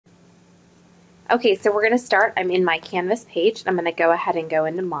Okay, so we're going to start. I'm in my Canvas page, and I'm going to go ahead and go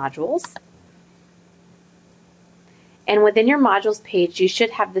into Modules. And within your Modules page, you should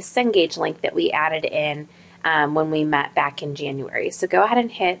have the Cengage link that we added in when we met back in January. So go ahead and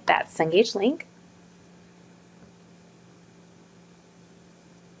hit that Cengage link.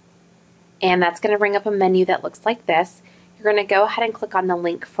 And that's going to bring up a menu that looks like this. You're going to go ahead and click on the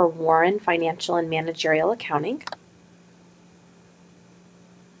link for Warren Financial and Managerial Accounting.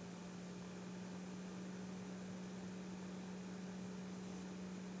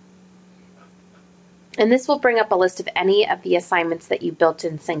 And this will bring up a list of any of the assignments that you built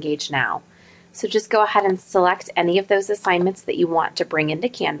in CengageNOW. So just go ahead and select any of those assignments that you want to bring into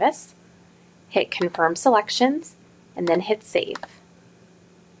Canvas, hit Confirm Selections, and then hit Save.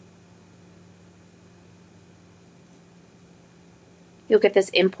 You'll get this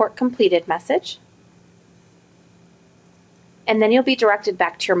Import Completed message, and then you'll be directed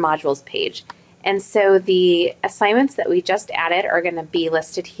back to your Modules page. And so the assignments that we just added are going to be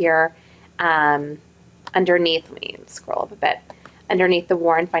listed here underneath, let me scroll up a bit, underneath the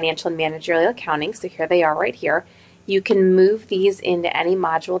Warren Financial and Managerial Accounting. So here they are right here. You can move these into any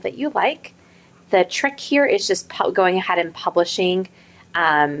module that you like. The trick here is just going ahead and publishing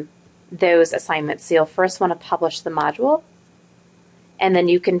those assignments. So you'll first want to publish the module, and then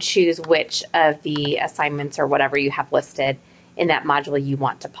you can choose which of the assignments or whatever you have listed in that module you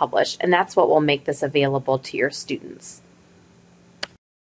want to publish. And that's what will make this available to your students.